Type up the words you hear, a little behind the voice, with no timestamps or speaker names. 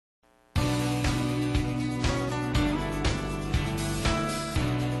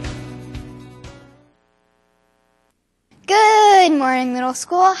Good morning, middle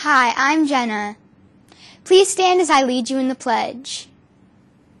school. Hi, I'm Jenna. Please stand as I lead you in the pledge.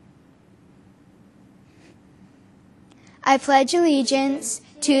 I pledge allegiance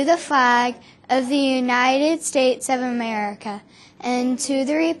to the flag of the United States of America and to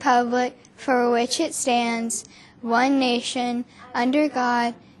the republic for which it stands, one nation, under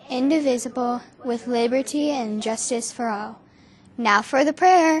God, indivisible, with liberty and justice for all. Now for the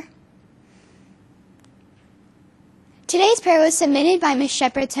prayer. Today's prayer was submitted by Miss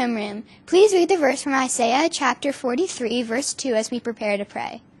Shepherd's homeroom. Please read the verse from Isaiah chapter 43, verse 2 as we prepare to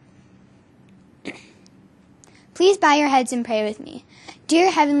pray. Please bow your heads and pray with me.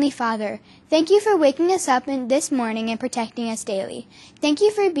 Dear Heavenly Father, thank you for waking us up this morning and protecting us daily. Thank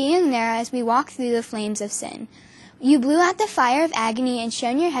you for being there as we walk through the flames of sin. You blew out the fire of agony and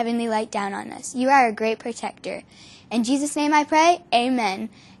shone your heavenly light down on us. You are a great protector. In Jesus' name I pray, amen.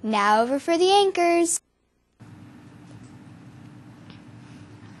 Now over for the anchors.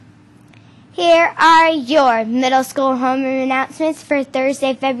 Here are your middle school homeroom announcements for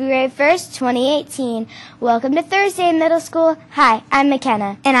Thursday, February 1st, 2018. Welcome to Thursday Middle School. Hi, I'm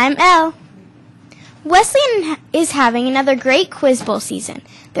McKenna. And I'm Elle. Wesleyan is having another great Quiz Bowl season.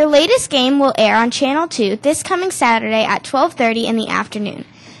 Their latest game will air on Channel 2 this coming Saturday at 12:30 in the afternoon.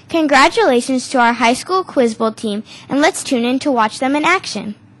 Congratulations to our high school Quiz Bowl team, and let's tune in to watch them in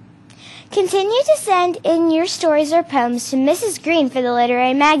action. Continue to send in your stories or poems to Mrs. Green for the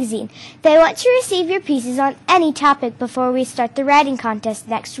Literary Magazine. They want to receive your pieces on any topic before we start the writing contest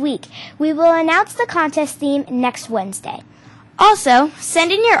next week. We will announce the contest theme next Wednesday. Also,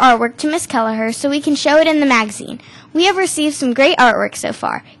 send in your artwork to Miss Kelleher so we can show it in the magazine. We have received some great artwork so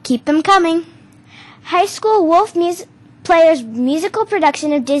far. Keep them coming. High School Wolf Players' musical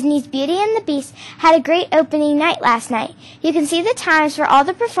production of Disney's Beauty and the Beast had a great opening night last night. You can see the times for all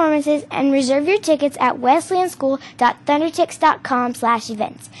the performances and reserve your tickets at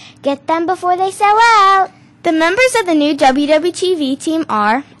wesleyanschool.thundertix.com/events. Get them before they sell out. The members of the new WWTV team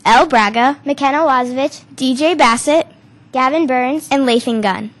are Elle Braga, McKenna Wazovich, DJ Bassett, Gavin Burns, and Lathan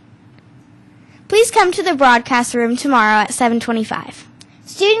Gunn. Please come to the broadcast room tomorrow at 7:25.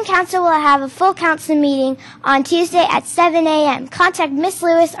 Student Council will have a full council meeting on Tuesday at 7 a.m. Contact Miss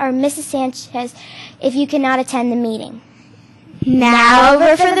Lewis or Mrs. Sanchez if you cannot attend the meeting. Now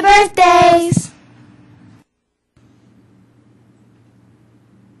over for the birthdays.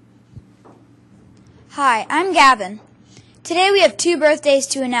 Hi, I'm Gavin. Today we have 2 birthdays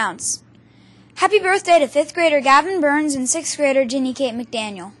to announce. Happy birthday to 5th grader Gavin Burns and 6th grader Ginny Kate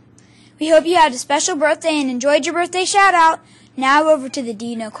McDaniel. We hope you had a special birthday and enjoyed your birthday shout-out. Now over to the Do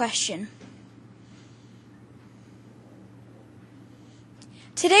You Know question.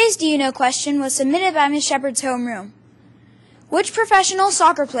 Today's Do You Know question was submitted by Miss Shepherd's homeroom. Which professional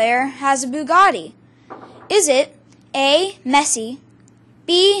soccer player has a Bugatti? Is it A. Messi,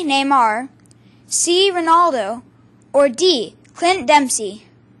 B. Neymar, C. Ronaldo, or D. Clint Dempsey?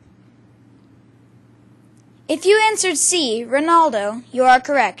 If you answered C. Ronaldo, you are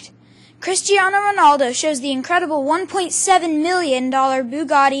correct. Cristiano Ronaldo shows the incredible $1.7 million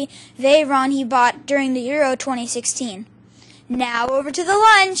Bugatti Veyron he bought during the Euro 2016. Now over to the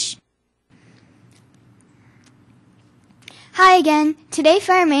lunch. Hi again. Today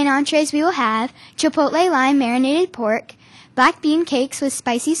for our main entrees we will have chipotle lime marinated pork, black bean cakes with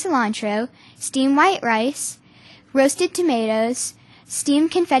spicy cilantro, steamed white rice, roasted tomatoes, steamed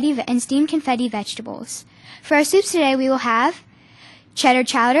confetti vegetables. For our soups today we will have cheddar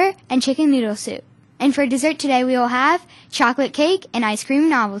chowder and chicken noodle soup. And for dessert today we will have chocolate cake and ice cream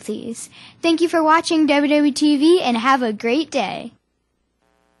novelties. Thank you for watching WWTV and have a great day.